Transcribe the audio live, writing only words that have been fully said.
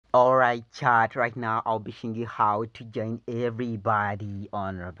Alright, chat. Right now, I'll be showing you how to join everybody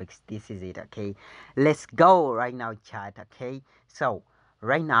on Roblox. This is it, okay? Let's go right now, chat. Okay. So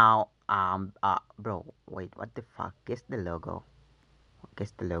right now, bro, wait, what the fuck? Guess the logo.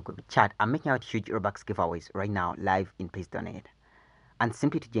 Guess the logo. Chat. I'm making out huge Robux giveaways right now, live in Please Donate. And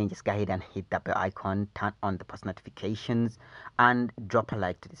simply to join, just go ahead and hit that bell icon, turn on the post notifications, and drop a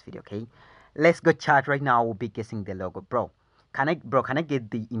like to this video, okay? Let's go chat right now. We'll be guessing the logo, bro. Can I get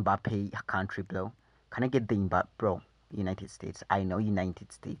the Mbappe country, bro? Can I get the Mbappe, bro? United States. I know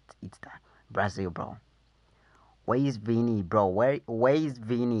United States. It's the Brazil, bro. Where is Vinny, bro? Where is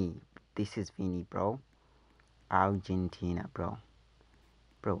Vinny? This is Vinny, bro. Argentina, bro.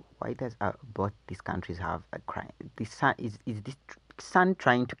 Bro, why does both these countries have a crime? This sun is this sun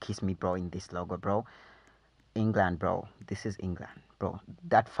trying to kiss me, bro? In this logo, bro. England, bro. This is England, bro.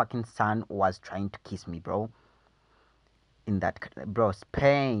 That fucking sun was trying to kiss me, bro. In that, bro.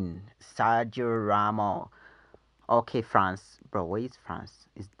 Spain, Sergio Ramos. Okay, France, bro. Where is France?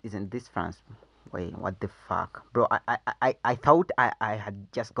 Isn't this France? Wait, what the fuck, bro? I thought I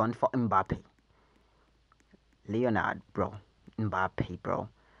had just gone for Mbappe, Leonard, bro. Mbappe, bro.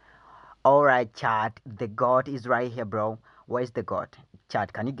 Alright, chat. The god is right here, bro. Where is the god?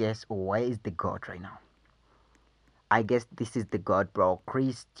 Chat, can you guess where is the god right now? I guess this is the god, bro.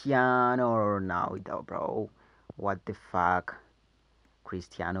 Cristiano Ronaldo, bro. What the fuck?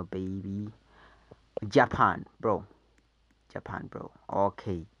 Cristiano, baby. Japan, bro. Japan, bro.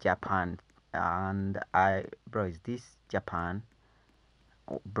 Okay, Japan. Bro, is this Japan?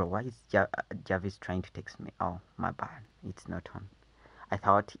 Oh, bro, why is Javis trying to text me? Oh, my bad. It's not on. I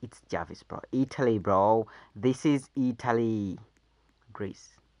thought it's Javis, bro. Italy, bro. This is Italy. Greece,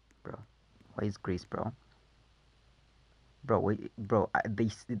 bro. Where is Greece, bro? Bro, wait, bro.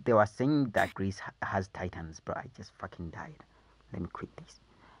 They were saying that Greece has titans, bro. I just fucking died. Let me quit this.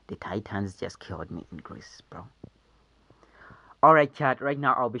 The titans just killed me in Greece, bro. Alright, chat. Right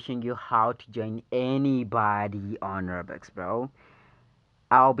now, I'll be showing you how to join anybody on Roblox, bro.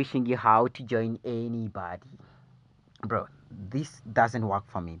 I'll be showing you how to join anybody, bro. This doesn't work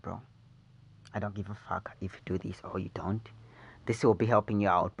for me, bro. I don't give a fuck if you do this or you don't. This will be helping you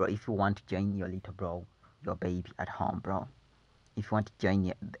out, bro. If you want to join your little bro, your baby at home, bro. If you want to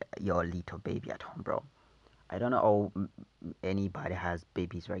join your little baby at home, bro. I don't know anybody has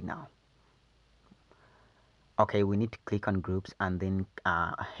babies right now. Okay, we need to click on groups and then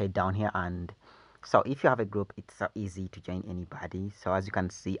head down here. And so if you have a group, it's so easy to join anybody. So as you can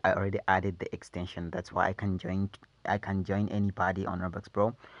see, I already added the extension. That's why I can join anybody on Roblox,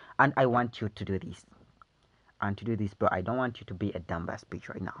 bro. And I want you to do this. And to do this, bro, I don't want you to be a dumbass bitch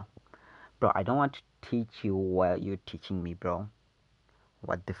right now, bro. I don't want to teach you while you're teaching me, bro.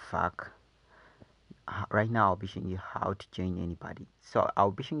 What the fuck? Right now I'll be showing you how to join anybody. So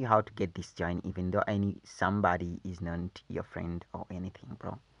I'll be showing you how to get this join, even though somebody is not your friend or anything,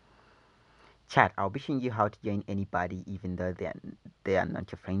 bro. Chat, I'll be showing you how to join anybody, even though they are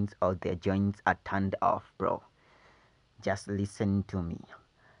not your friends or their joins are turned off, bro. Just listen to me.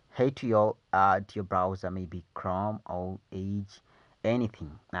 Head to your browser, maybe Chrome or Edge,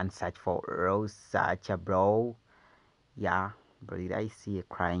 anything, and search for rosearcher, bro. Yeah, bro. Did I see a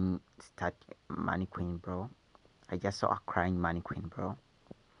crying mannequin, bro? I just saw a crying mannequin, bro.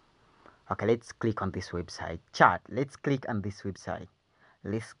 Okay, let's click on this website. Chat, let's click on this website.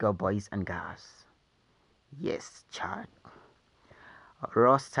 Let's go, boys and girls. Yes, chat.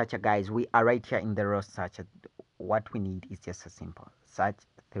 Rosearcher, guys. We are right here in the rosearcher. What we need is just a simple search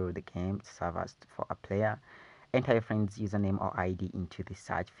through the game servers for a player. Enter your friend's username or ID into the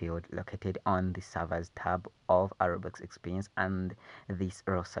search field located on the servers tab of a Roblox experience, and this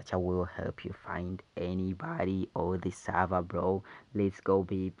rosearcher will help you find anybody or the server, bro. Let's go,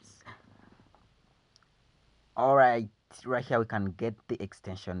 babes. Alright, right here we can get the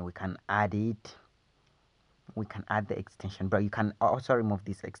extension. We can add it. We can add the extension, bro. You can also remove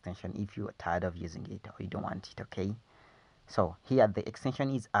this extension if you're tired of using it or you don't want it, okay? So here the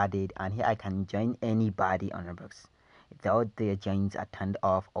extension is added, and here I can join anybody on Roblox though their joins are turned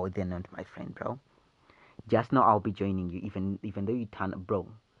off or they're not my friend, bro. Just know I'll be joining you, even though you turn, bro.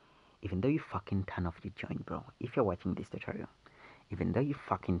 Even though you fucking turn off your join, bro. If you're watching this tutorial, even though you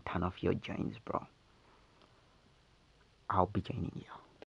fucking turn off your joins, bro, I'll be joining you.